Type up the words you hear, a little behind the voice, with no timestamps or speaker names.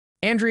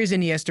Andres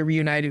Iniesta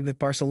reunited with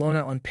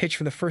Barcelona on pitch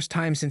for the first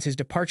time since his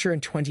departure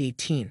in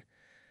 2018.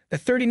 The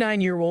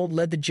 39-year-old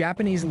led the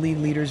Japanese league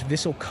leaders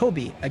Vissel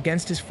Kobe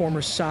against his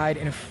former side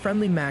in a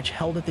friendly match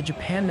held at the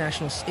Japan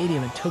National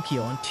Stadium in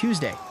Tokyo on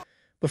Tuesday.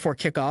 Before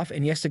kickoff,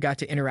 Iniesta got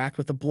to interact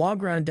with the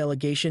Blaugrana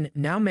delegation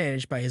now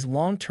managed by his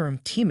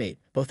long-term teammate,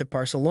 both at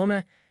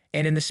Barcelona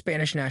and in the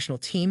Spanish national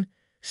team,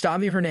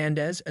 Xavi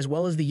Hernandez, as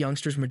well as the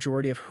youngsters,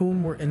 majority of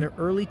whom were in their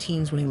early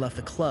teens when he left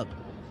the club.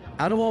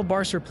 Out of all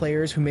Barca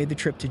players who made the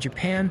trip to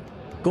Japan,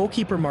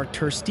 goalkeeper Marc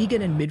ter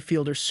Stegen and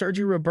midfielder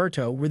Sergio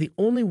Roberto were the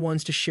only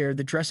ones to share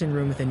the dressing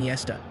room with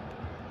Iniesta.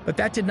 But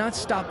that did not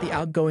stop the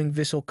outgoing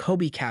Vissel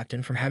Kobe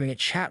captain from having a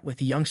chat with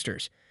the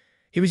youngsters.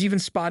 He was even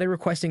spotted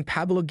requesting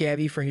Pablo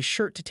Gavi for his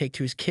shirt to take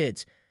to his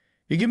kids.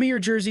 "You give me your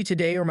jersey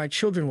today or my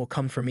children will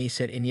come for me,"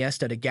 said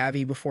Iniesta to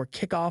Gavi before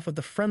kickoff of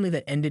the friendly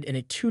that ended in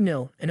a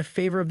 2-0 in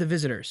favor of the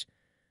visitors.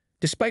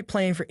 Despite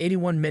playing for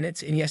 81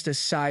 minutes, Iniesta's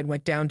side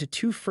went down to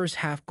two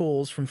first-half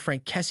goals from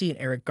Frank Kessie and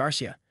Eric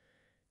Garcia.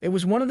 It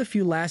was one of the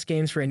few last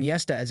games for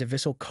Iniesta as a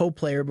Vissel Kobe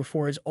player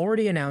before his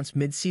already announced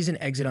mid-season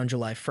exit on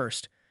July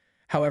 1st.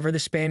 However, the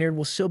Spaniard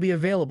will still be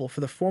available for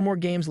the 4 more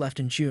games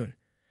left in June.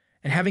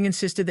 And having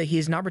insisted that he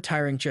is not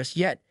retiring just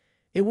yet,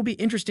 it will be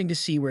interesting to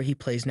see where he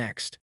plays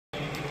next.